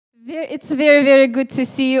It's very, very good to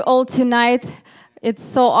see you all tonight. It's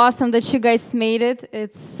so awesome that you guys made it.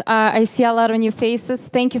 I see a lot of new faces.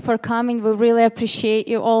 Thank you for coming. We really appreciate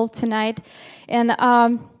you all tonight. And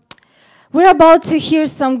we're about to hear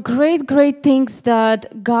some great, great things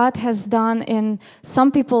that God has done in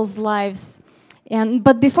some people's lives.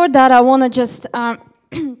 But before that, I want to just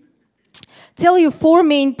tell you 4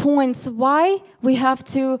 main points why we have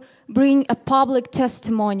to bring a public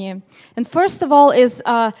testimony. And first of all is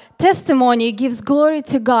testimony gives glory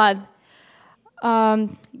to God.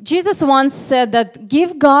 Jesus once said that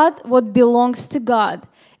give God what belongs to God.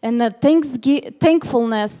 And that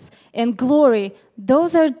thankfulness and glory,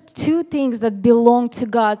 those are 2 things that belong to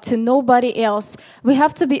God, to nobody else. We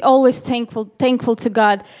have to be always thankful to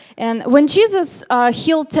God. And when Jesus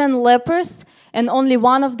healed 10 lepers, and only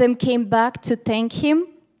one of them came back to thank him,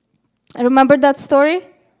 remember that story?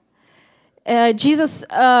 Jesus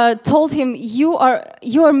told him, you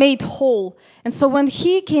are made whole. And so when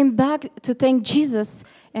he came back to thank Jesus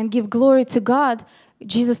and give glory to God,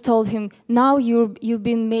 Jesus told him, now you've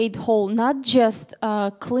been made whole, not just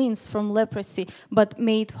cleansed from leprosy, but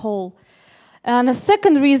made whole. And the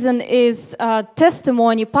second reason is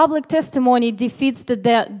testimony. Public testimony defeats the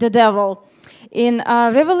devil. In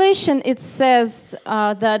Revelation, it says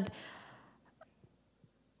that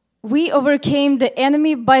we overcame the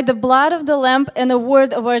enemy by the blood of the Lamb and the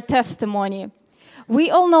word of our testimony.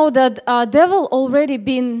 We all know that devil already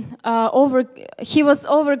he was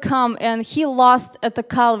overcome and he lost at the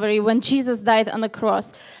Calvary when Jesus died on the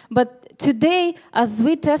cross. But today, as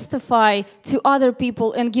we testify to other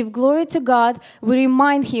people and give glory to God, we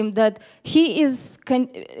remind him that he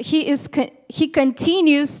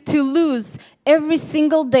continues to lose every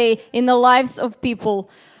single day in the lives of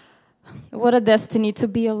people. What a destiny to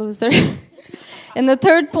be a loser. And the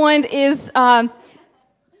third point is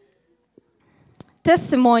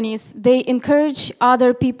testimonies. They encourage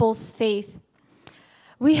other people's faith.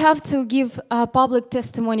 We have to give a public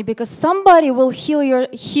testimony because somebody will hear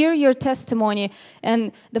your testimony,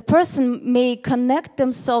 and the person may connect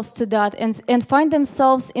themselves to that and find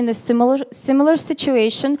themselves in a similar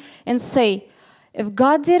situation and say, if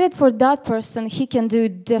God did it for that person, he can do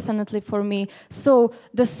it definitely for me. So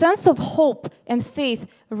the sense of hope and faith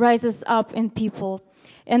rises up in people.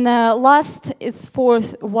 And last is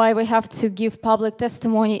fourth, why we have to give public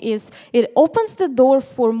testimony is it opens the door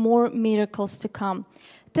for more miracles to come.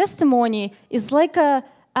 Testimony is like an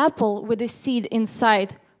apple with a seed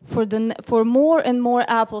inside for more and more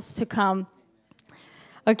apples to come.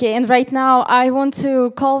 Okay, and right now I want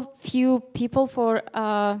to call few people for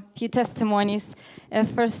a few testimonies.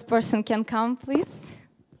 First person can come, please.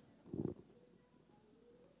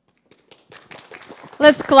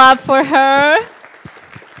 Let's clap for her.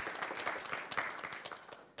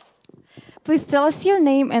 Please tell us your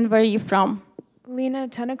name and where you're from. Lena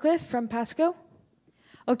Tunnicliffe from Pasco.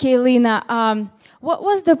 Okay, Lena, what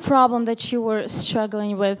was the problem that you were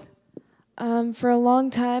struggling with? For a long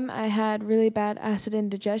time, I had really bad acid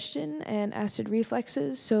indigestion and acid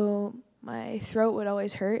reflexes, so my throat would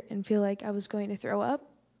always hurt and feel like I was going to throw up,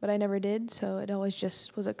 but I never did, so it always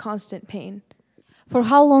just was a constant pain. For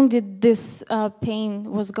how long did this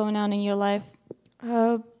pain was going on in your life?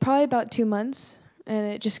 Probably about 2 months, and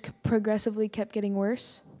it just progressively kept getting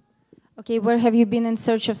worse. Okay, where have you been in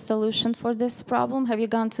search of solution for this problem? Have you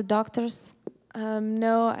gone to doctors?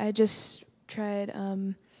 No, I just tried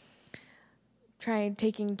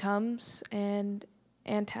taking Tums and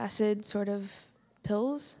antacid sort of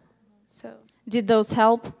pills. So did those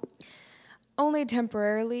help? Only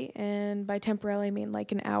temporarily, and by temporarily I mean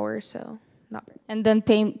like an hour, so not very. And then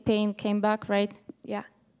pain came back, right? Yeah.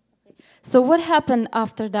 So what happened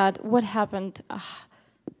after that? What happened?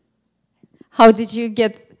 How did you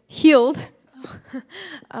get healed?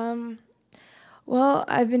 Well,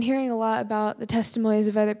 I've been hearing a lot about the testimonies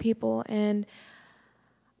of other people, and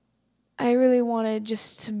I really wanted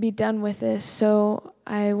just to be done with this, so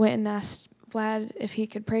I went and asked Vlad if he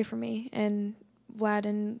could pray for me, and Vlad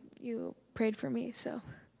and you prayed for me, so.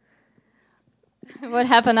 What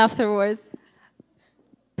happened afterwards?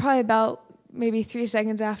 Probably about maybe 3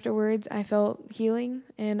 seconds afterwards, I felt healing,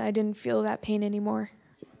 and I didn't feel that pain anymore.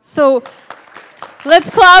 So,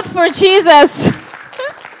 let's clap for Jesus.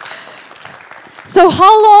 So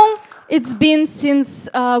how long it's been since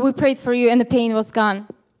we prayed for you and the pain was gone?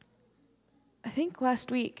 I think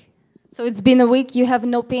last week. So it's been a week, you have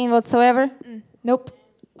no pain whatsoever? Nope.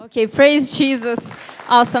 Okay, praise Jesus.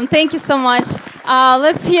 Awesome, thank you so much.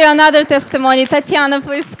 Let's hear another testimony. Tatiana,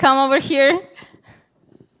 please come over here.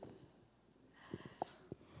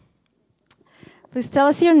 Please tell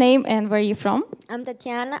us your name and where you're from. I'm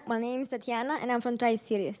Tatiana. My name is Tatiana, and I'm from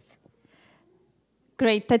Tri-Cities.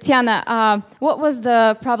 Great. Tatiana, what was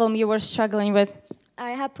the problem you were struggling with?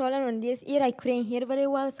 I had problem on this ear. I couldn't hear very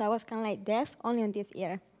well, so I was kind of like deaf only on this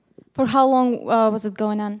ear. For how long was it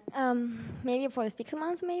going on? Maybe for 6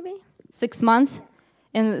 months, maybe. 6 months?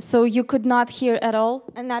 And so you could not hear at all?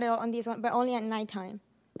 And not at all on this one, but only at nighttime.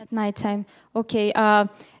 At nighttime. Okay.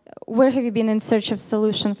 Where have you been in search of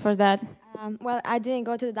solution for that? Well, I didn't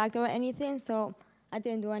go to the doctor or anything, so I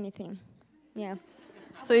didn't do anything. Yeah.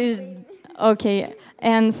 So okay.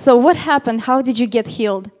 And so what happened? How did you get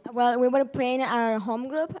healed? Well, we were praying at our home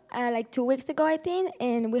group like 2 weeks ago, I think,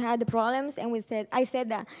 and we had the problems, and I said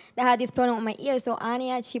that I had this problem on my ear, so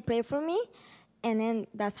Anya, she prayed for me, and then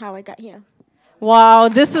that's how I got here. Wow,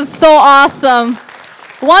 this is so awesome.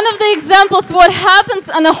 One of the examples what happens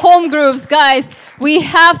on the home groups, guys. We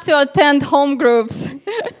have to attend home groups.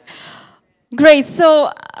 Great,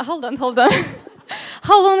 so hold on.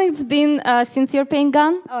 How long it's been since your pain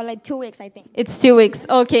gone? Oh, like 2 weeks, I think. It's 2 weeks.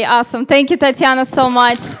 Okay, awesome. Thank you, Tatiana, so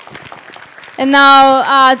much. And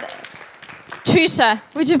now, Trisha,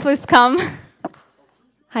 would you please come?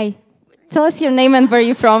 Hi. Tell us your name and where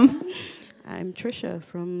you're from. I'm Trisha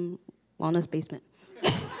from Wellness Basement.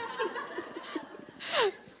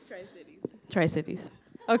 Tri-Cities.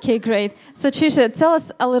 Okay, great. So, Trisha, tell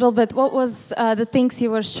us a little bit. What was the things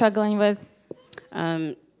you were struggling with?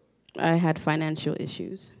 I had financial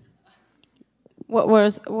issues. What were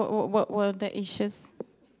the issues?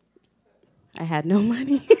 I had no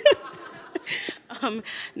money.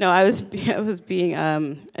 No, I was being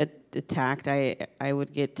attacked. I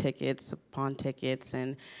would get tickets upon tickets,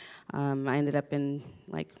 and I ended up in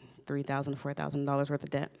like $3,000, $4,000 worth of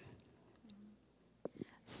debt.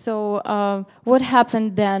 So, what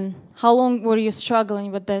happened then? How long were you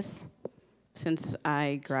struggling with this? Since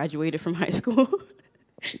I graduated from high school.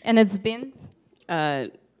 And it's been?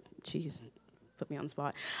 Geez, put me on the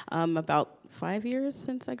spot. About 5 years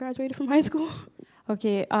since I graduated from high school.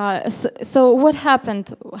 Okay, so what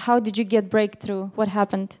happened? How did you get breakthrough? What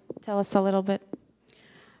happened? Tell us a little bit.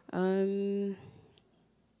 A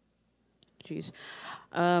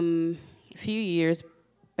few years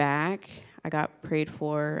back, I got prayed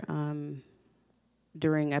for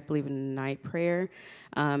during, I believe, a night prayer,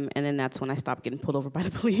 and then that's when I stopped getting pulled over by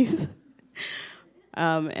the police.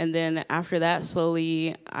 And then after that,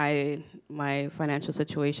 slowly, my financial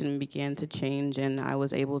situation began to change, and I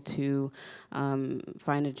was able to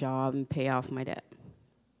find a job and pay off my debt.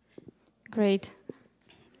 Great.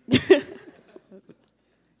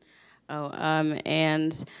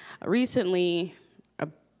 And recently,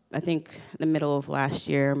 I think in the middle of last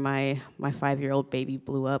year, my 5-year-old baby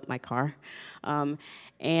blew up my car.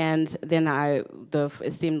 And then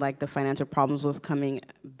it seemed like the financial problems was coming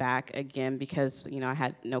back again because, you know, I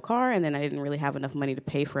had no car, and then I didn't really have enough money to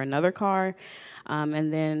pay for another car.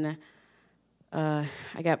 And then I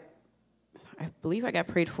believe I got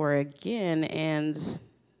prayed for again, and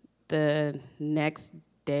the next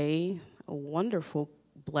day, a wonderful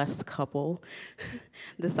blessed couple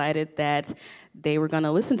decided that they were going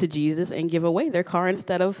to listen to Jesus and give away their car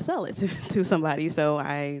instead of sell it to somebody. So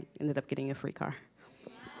I ended up getting a free car.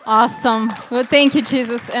 Awesome. Well, thank you,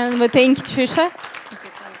 Jesus, and well, thank you, Trisha.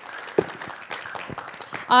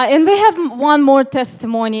 And we have one more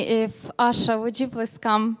testimony. If Asha, would you please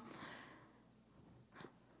come?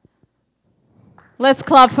 Let's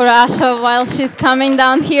clap for Asha while she's coming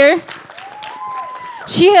down here.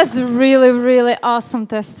 She has a really, really awesome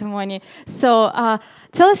testimony. So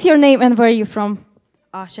tell us your name and where you're from.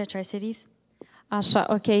 Asha, Tri-Cities. Asha,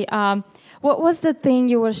 okay. What was the thing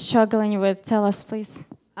you were struggling with? Tell us, please.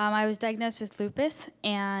 I was diagnosed with lupus,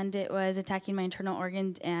 and it was attacking my internal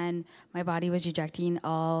organs, and my body was rejecting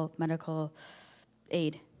all medical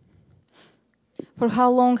aid. For how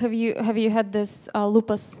long have you had this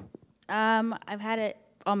lupus? I've had it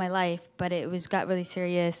all my life, but it got really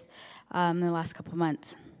serious in the last couple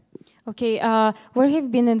months. Okay, where have you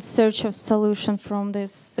been in search of solution from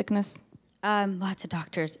this sickness? Lots of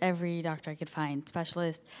doctors, every doctor I could find,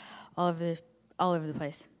 specialists, all over the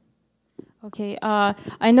place. Okay,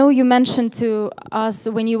 I know you mentioned to us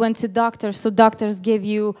when you went to doctors, so doctors gave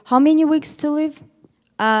you how many weeks to live?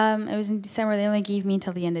 It was in December. They only gave me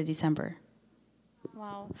until the end of December.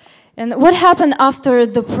 Wow. And what happened after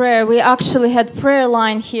the prayer? We actually had prayer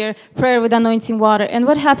line here, prayer with anointing water. And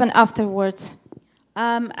what happened afterwards?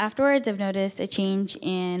 Afterwards, I've noticed a change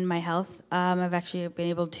in my health. I've actually been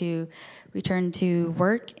able to return to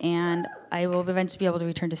work, and I will eventually be able to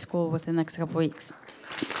return to school within the next couple weeks.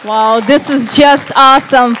 Wow, this is just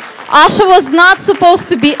awesome. Asha was not supposed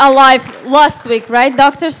to be alive last week, right?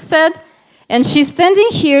 Doctors said. And she's standing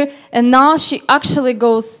here, and now she actually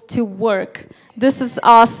goes to work. This is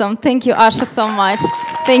awesome. Thank you, Asha, so much.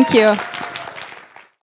 Thank you.